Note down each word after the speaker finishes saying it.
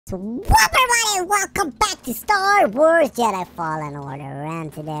So what everybody, welcome back to Star Wars Jedi Fallen Order,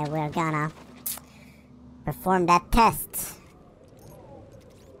 and today we're gonna perform that test.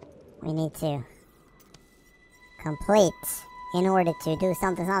 We need to complete in order to do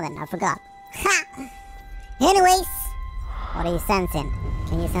something, I forgot. Ha! Anyways, what are you sensing?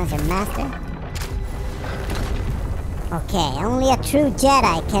 Can you sense your master? Okay, only a true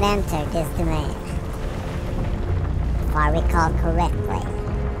Jedi can enter this domain, if I recall correctly.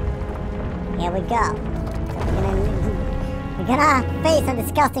 Here we go. So we're gonna face some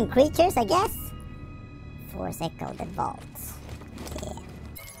disgusting creatures, I guess. Force Echo the Vault.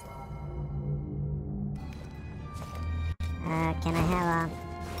 Yeah. Can I have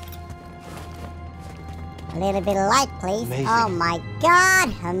a little bit of light, please? Amazing. Oh my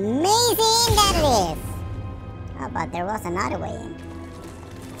god! Amazing that it is! Oh, but there was another way in.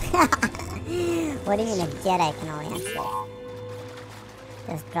 What do you mean a Jedi can only enter?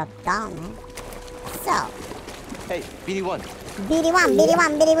 Just drop down, man. So. Hey, BD1. BD1,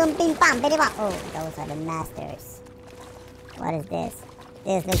 BD1, BD1, bing bam, BD1. Oh, those are the masters. What is this?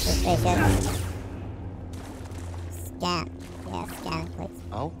 This looks suspicious. Scan. Yeah, scan it, please.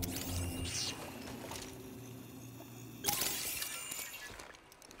 Oh?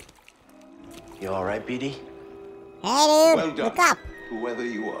 You alright, BD? Hey, dude. Well done, look up. whoever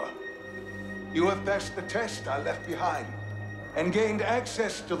you are. You have passed the test I left behind and gained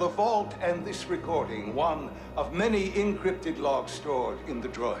access to the vault and this recording, one of many encrypted logs stored in the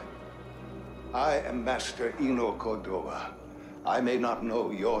droid. I am Master Eno Cordova. I may not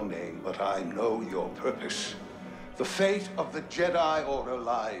know your name, but I know your purpose. The fate of the Jedi Order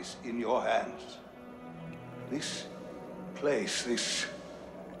lies in your hands. This place, this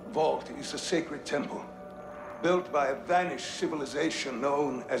vault, is a sacred temple, built by a vanished civilization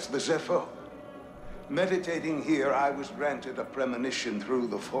known as the Zepho. Meditating here, I was granted a premonition through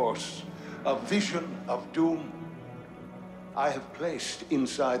the Force, a vision of doom. I have placed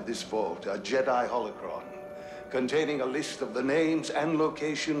inside this vault a Jedi holocron containing a list of the names and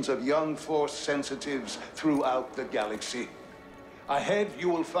locations of young Force sensitives throughout the galaxy. Ahead, you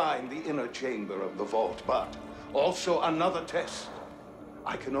will find the inner chamber of the vault, but also another test.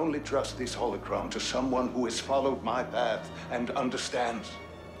 I can only trust this holocron to someone who has followed my path and understands.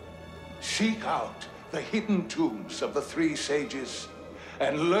 Seek out the hidden tombs of the three sages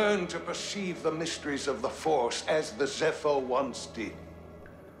and learn to perceive the mysteries of the Force as the Zepho once did.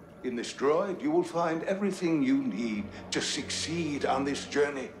 In this droid, you will find everything you need to succeed on this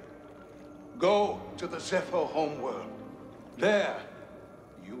journey. Go to the Zepho homeworld. There,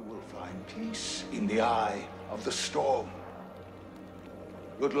 you will find peace in the eye of the storm.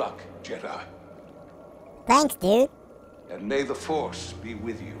 Good luck, Jedi. Thanks, dude. And may the Force be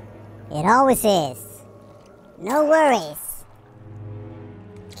with you. It always is. No worries.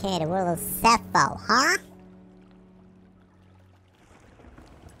 Okay, the world of Zepho, huh?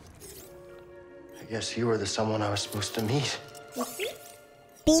 I guess you were the someone I was supposed to meet.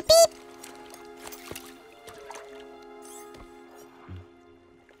 Beep beep.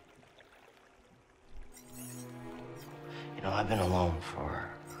 You know, I've been alone for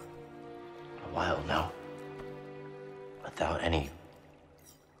a while now. Without any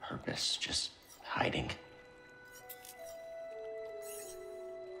purpose, just hiding.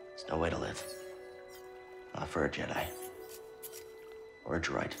 There's no way to live. Not for a Jedi. Or a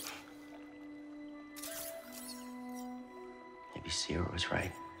droid. Maybe Seer was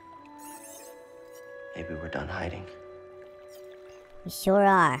right. Maybe we're done hiding. We sure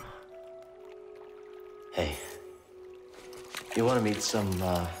are. Hey. You want to meet some,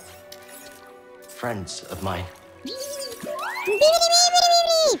 friends of mine? He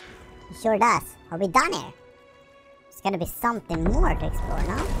sure does. Are we done here? There's gonna be something more to explore,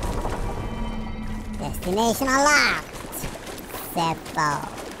 no? Destination unlocked! Zepho.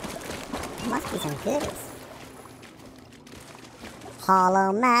 Must be some goodies.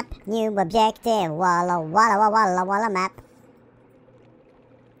 Hollow map, new objective, walla walla walla walla map.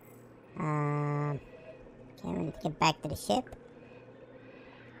 Okay, we need to get back to the ship.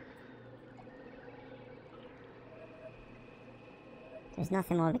 There's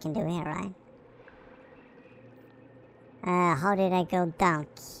nothing more we can do here, right? How did I go down?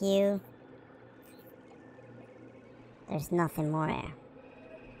 Q. There's nothing more here.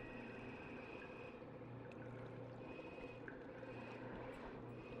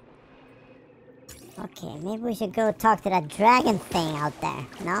 Okay, maybe we should go talk to that dragon thing out there,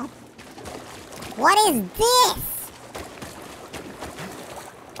 no? What is this?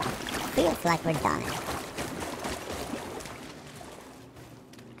 Feels like we're done.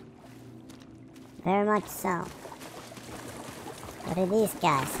 Very much so. What do these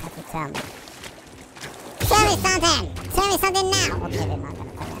guys have to tell me? Tell me something! Tell me something now! Okay, they're not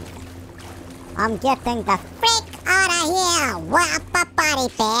gonna tell me anything. I'm getting the freak out of here! What?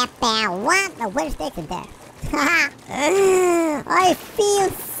 No, where's the exit there? I feel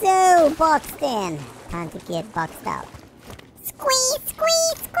so boxed in. Time to get boxed out. Squeeze,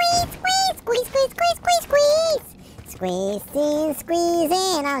 squeeze, squeeze, squeeze, squeeze, squeeze, squeeze, squeeze, squeeze. Squeeze in, squeeze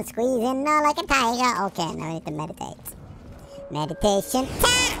in. I'm squeezing now like a tiger. Okay, now I need to meditate. Meditation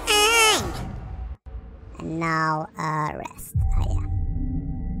time! And now, rest. Oh, yeah.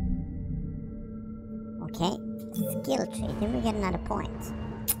 Okay, skill tree. Then we get another point.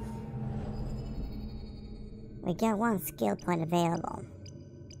 We got one skill point available.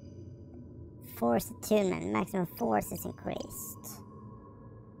 Force attunement. Maximum force is increased.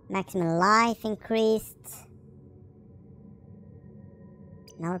 Maximum life increased.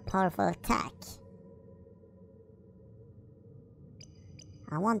 Now a powerful attack.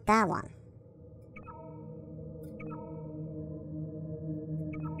 I want that one.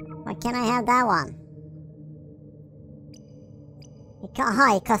 Why can't I have that one? It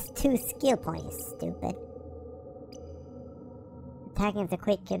costs 2 skill points, stupid. Attacking with a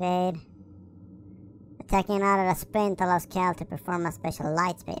quick evade. Attacking out of a sprint allows Cal to perform a special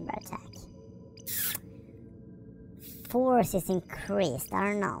lightsaber attack. Force is increased, I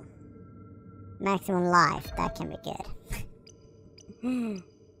don't know. Maximum life, that can be good.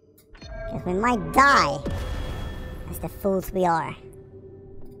 Because we might die. As the fools we are.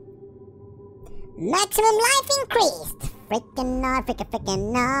 Maximum life increased! Freaking nice,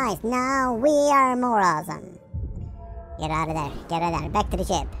 freaking nice. Now we are more awesome. Get out of there, get out of there. Back to the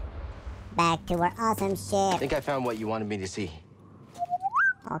ship. Back to our awesome ship. I think I found what you wanted me to see.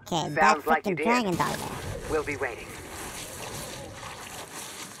 Okay, that freaking dragon dog there. We'll be waiting.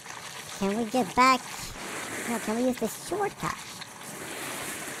 Can we get back? No, can we use this shortcut?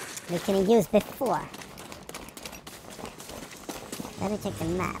 We couldn't use before. Let me check the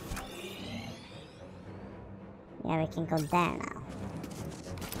map. Yeah, we can go there now.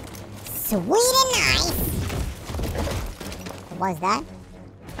 Sweet and nice! What's that?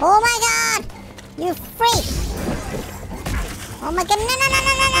 Oh my god! You freak! Oh my god, no!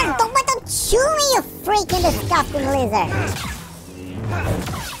 Don't chew me, you freaking disgusting lizard!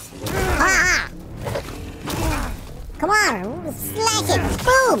 Ah! Come on, slash it!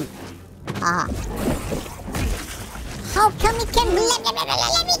 Boom! Ah! How come you can't let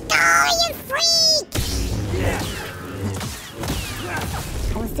me go, you freak!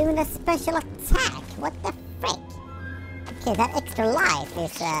 I was doing a special attack. What the frick? Okay, that extra life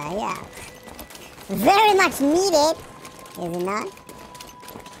is, yeah. Very much needed. Is it not?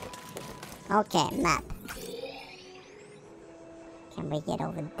 Okay, map. Can we get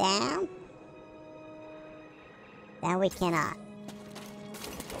over there? Then we cannot.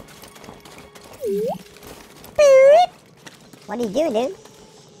 What are you doing, dude?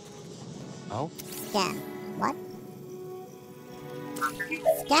 Oh? Scan. What?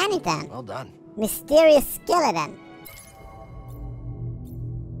 Scan it then. Well done. Mysterious skeleton.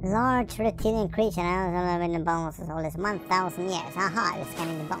 Large reptilian creature. I was alive in the bones as old as 1,000 years. Aha, we're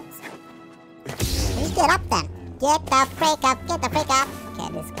scanning the bones. Can you get up then? Get the freak up, get the freak up. Okay,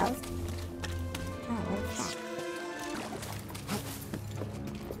 this goes. Oh, what is that?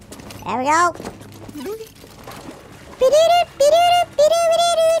 There we go.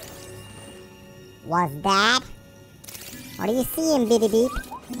 What's that? What are you seeing, bitty beep?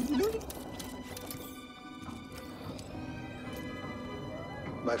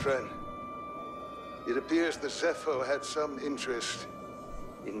 My friend, it appears the Zepho had some interest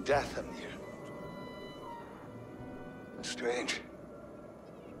in Dathomir. Strange.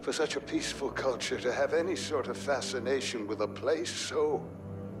 For such a peaceful culture to have any sort of fascination with a place so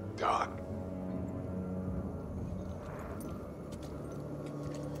dark.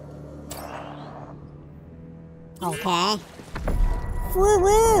 Okay.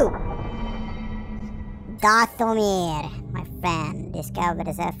 Woo-woo! Dathomir, my friend, discovered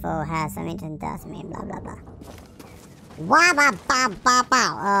the Zepho has some interest in Dathomir, blah blah blah. Wah-ba-ba-ba-ba.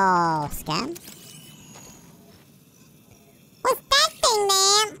 Oh, scam? What's that thing,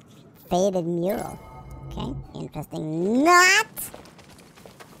 man? Faded mural. Okay, interesting. Not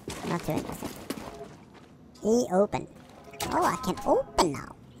too interesting. E-open. Oh, I can open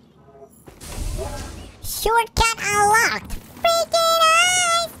now. Shortcut unlocked! Freaking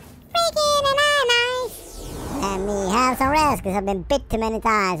nice! Freaking nice! Let me have some rest, because I've been bit too many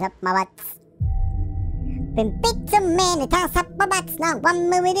times up my butts. Been bit too many times up my butts. Now one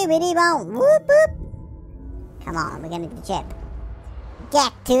movie bone. Whoop whoop! Come on, we're gonna get the chip.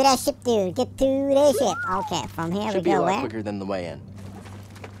 Get to the ship, dude. Get to the ship. Okay, from here Should we be a go lot where? quicker than the way in.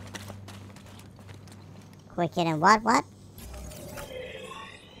 Quicker than what? What?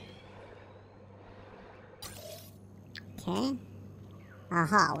 Okay.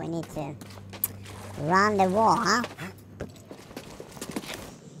 Aha, we need to run the wall, huh?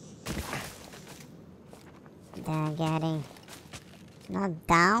 They're getting not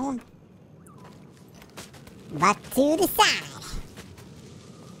down, but to the side.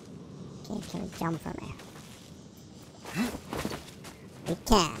 Okay, can we jump from here? We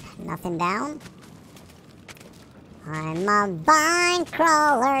can. Nothing down. I'm a vine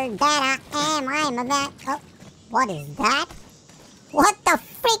crawler, that I am. I'm a that. Oh, what is that? What the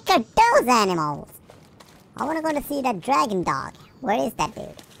freak are those animals? I want to go to see that dragon dog. Where is that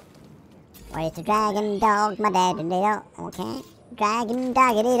dude? Where is the dragon dog? My dad and they don't. Okay. Dragon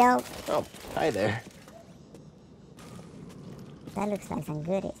doggy dog. Oh, hi there. That looks like some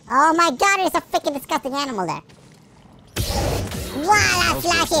goodies. Oh my god, there's a freaking disgusting animal there. Walla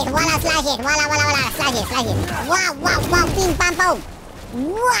slash it, walla slash it, walla walla walla slash it, slash it. Wow, wow, wow, bing bam boom.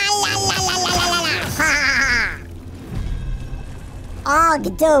 Walla la la la la la la. Ha ha ha.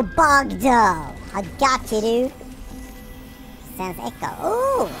 Ogdo bogdo. I got you, dude. Sounds echo.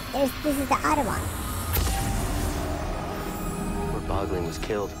 Ooh, this is the other one. Where Bogling was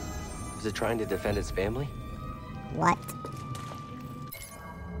killed. Was it trying to defend its family? What?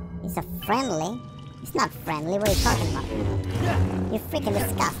 He's a friendly. He's not friendly. What are you talking about? You're freaking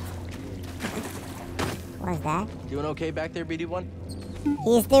disgusting. What is that? Doing okay back there, BD1?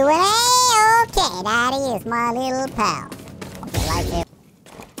 He's doing okay. That is my little pal. Okay, right there.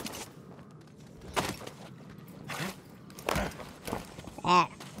 There.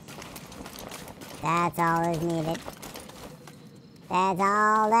 That's all is needed. That's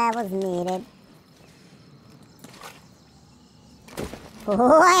all that was needed.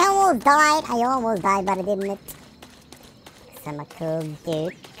 Oh, I almost died. I almost died, but I didn't. Cause I'm a cool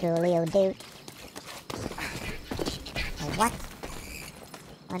dude. Coolio dude. What?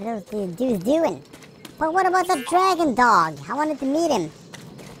 What are those dudes doing? But what about the dragon dog? I wanted to meet him.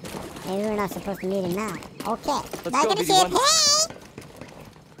 Maybe we're not supposed to meet him now. Okay. Back in the ship. Hey!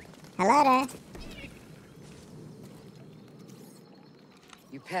 Hello there.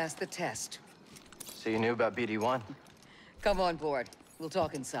 You passed the test. So you knew about BD1? Come on board. We'll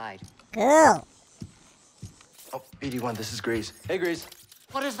talk inside. Cool. Oh, BD1, this is Grease. Hey, Grease.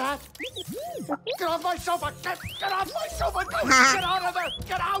 What is that? Get off my sofa! Get off my sofa! Get out of there!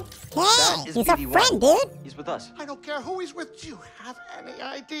 Get out! Hey, is he's a BD1. friend, dude. He's with us. I don't care who he's with. Do you have any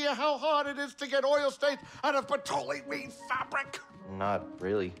idea how hard it is to get oil stains out of petroleum fabric? Not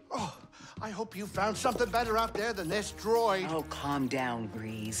really. Oh, I hope you found something better out there than this droid. Oh, calm down,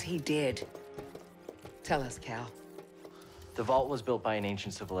 Grease. He did. Tell us, Cal. The vault was built by an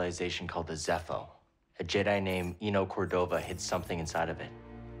ancient civilization called the Zepho. A Jedi named Eno Cordova hid something inside of it.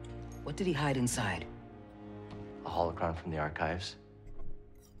 What did he hide inside? A holocron from the archives.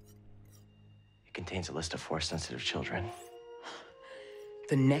 It contains a list of Force-sensitive children.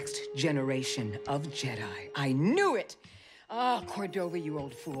 The next generation of Jedi. I knew it! Ah, Cordova, you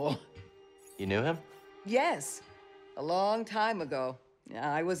old fool. You knew him? Yes, a long time ago.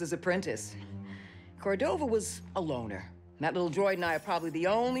 I was his apprentice. Cordova was a loner. That little droid and I are probably the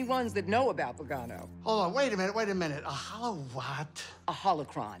only ones that know about Pagano. Hold on, wait a minute. A hollow what? A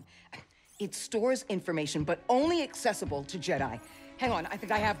holocron. It stores information, but only accessible to Jedi. Hang on, I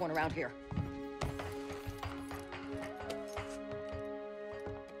think I have one around here.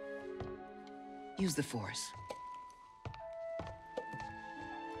 Use the Force.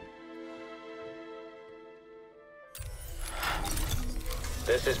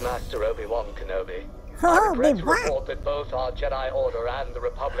 This is Master Obi-Wan Kenobi. I Oh, regret we to won. report that both our Jedi Order and the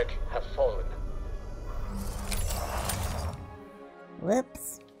Republic have fallen.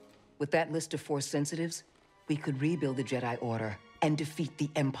 Whoops. With that list of Force sensitives, we could rebuild the Jedi Order and defeat the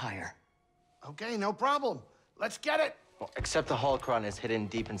Empire. Okay, no problem. Let's get it. Well, except the holocron is hidden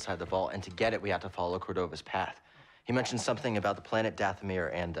deep inside the vault, and to get it, we have to follow Cordova's path. He mentioned something about the planet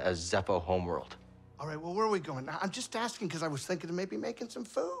Dathomir and a Zepho homeworld. All right, well, where are we going? I'm just asking because I was thinking of maybe making some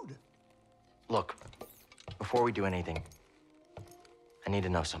food. Look, before we do anything, I need to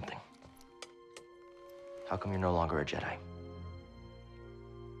know something. How come you're no longer a Jedi?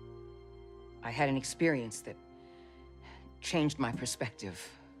 I had an experience that changed my perspective.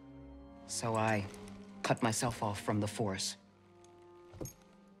 So I cut myself off from the Force.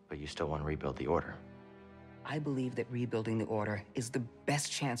 But you still want to rebuild the Order. I believe that rebuilding the Order is the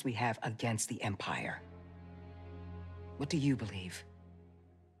best chance we have against the Empire. What do you believe?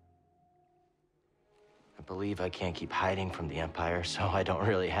 I believe I can't keep hiding from the Empire, so I don't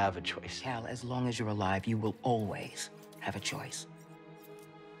really have a choice. Cal, as long as you're alive, you will always have a choice.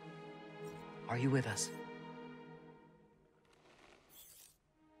 Are you with us?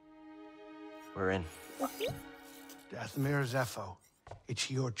 We're in. Dathomir Zepho, it's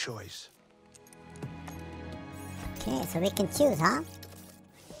your choice. Okay, so we can choose, huh?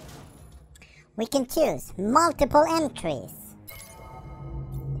 We can choose multiple entries.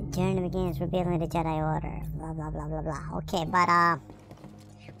 The journey begins revealing the Jedi Order. Blah, blah, blah, blah, blah. Okay, but,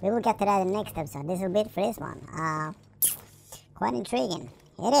 we will get to that in the next episode. This will be it for this one. Quite intriguing.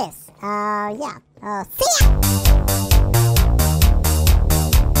 It is. Yeah. See ya!